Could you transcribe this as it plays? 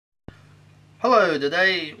Hello,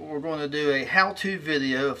 today we're going to do a how-to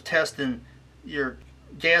video of testing your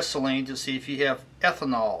gasoline to see if you have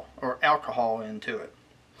ethanol or alcohol into it.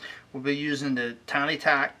 We'll be using the tiny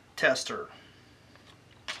tack tester.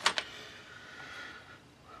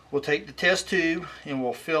 We'll take the test tube and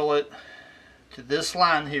we'll fill it to this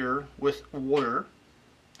line here with water.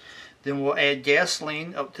 Then we'll add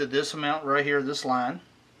gasoline up to this amount right here, this line.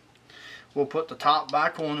 We'll put the top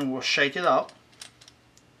back on and we'll shake it up.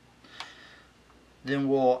 Then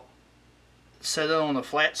we'll set it on a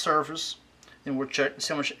flat surface and we'll check to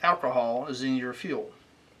see how much alcohol is in your fuel.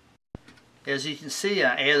 As you can see,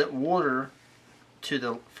 I added water to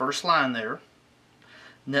the first line there.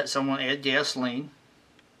 Next I'm going to add gasoline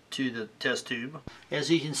to the test tube.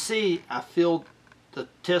 As you can see, I filled the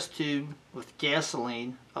test tube with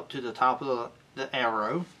gasoline up to the top of the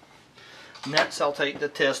arrow. Next I'll take the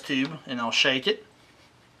test tube and I'll shake it.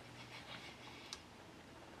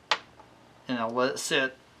 And I'll let it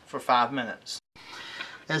sit for 5 minutes.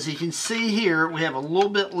 As you can see here, we have a little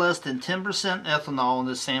bit less than 10% ethanol in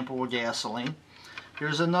this sample of gasoline.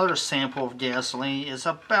 Here's another sample of gasoline. It's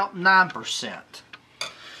about 9%.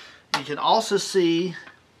 You can also see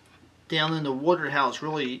down in the water how it's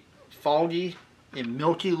really foggy and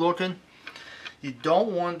milky looking. You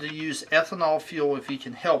don't want to use ethanol fuel if you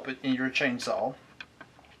can help it in your chainsaw.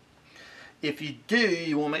 If you do,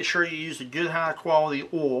 you want to make sure you use a good high quality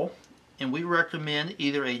oil. And we recommend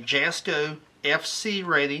either a Jasco FC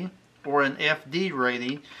rating or an FD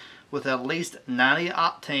rating with at least 90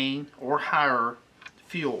 octane or higher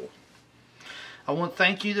fuel. I want to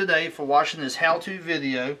thank you today for watching this how-to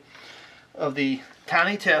video of the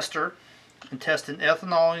tiny tester and testing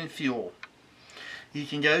ethanol in fuel. You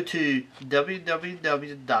can go to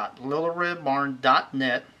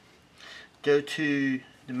www.lilredbarn.net, go to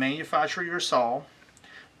the manufacturer of your saw,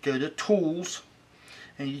 go to tools,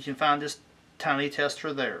 and you can find this tiny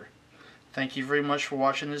tester there. Thank you very much for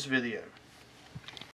watching this video.